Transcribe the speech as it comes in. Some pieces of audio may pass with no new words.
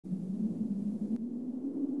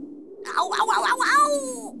Ow, ow, ow, ow,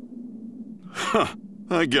 ow! Huh.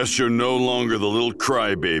 I guess you're no longer the little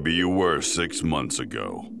crybaby you were 6 months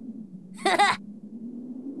ago.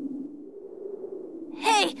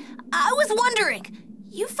 Hey, I was wondering,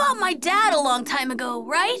 you fought my dad a long time ago,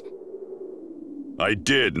 right? I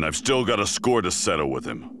did, and I've still got a score to settle with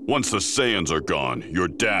him. Once the Saiyans are gone, your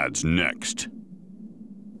dad's next.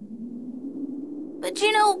 But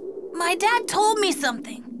you know, my dad told me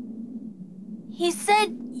something. He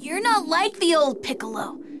said you're not like the old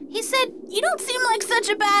Piccolo. He said you don't seem like such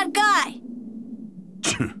a bad guy.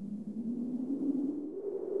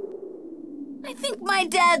 I think my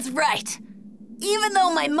dad's right. Even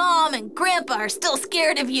though my mom and grandpa are still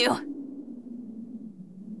scared of you.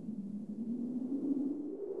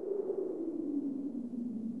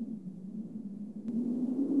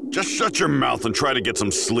 Just shut your mouth and try to get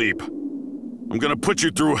some sleep. I'm gonna put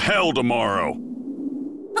you through hell tomorrow.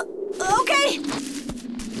 Okay.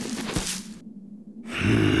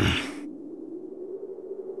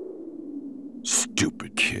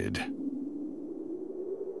 Stupid kid.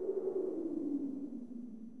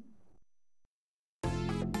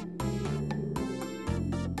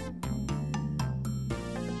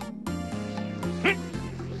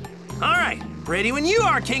 All right, ready when you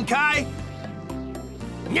are, King Kai.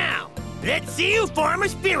 Now, let's see you form a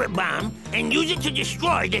spirit bomb and use it to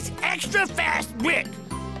destroy this extra fast brick.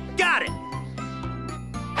 Got it.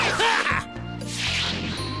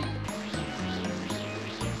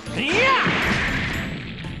 Yeah!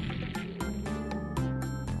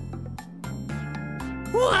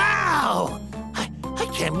 Wow! I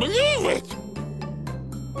can't believe it!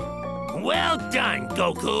 Well done,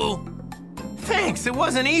 Goku. Thanks, it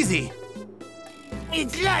wasn't easy.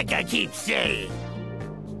 It's like I keep saying.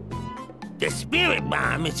 The spirit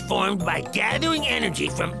bomb is formed by gathering energy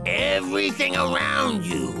from everything around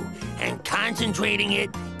you and concentrating it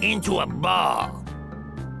into a ball.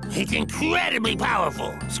 It's incredibly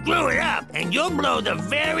powerful. Screw it up, and you'll blow the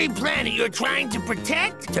very planet you're trying to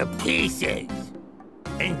protect to pieces.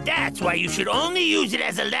 And that's why you should only use it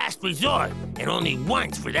as a last resort, and only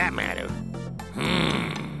once for that matter.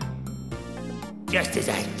 Just as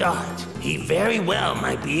I thought, he very well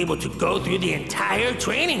might be able to go through the entire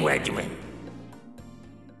training regimen.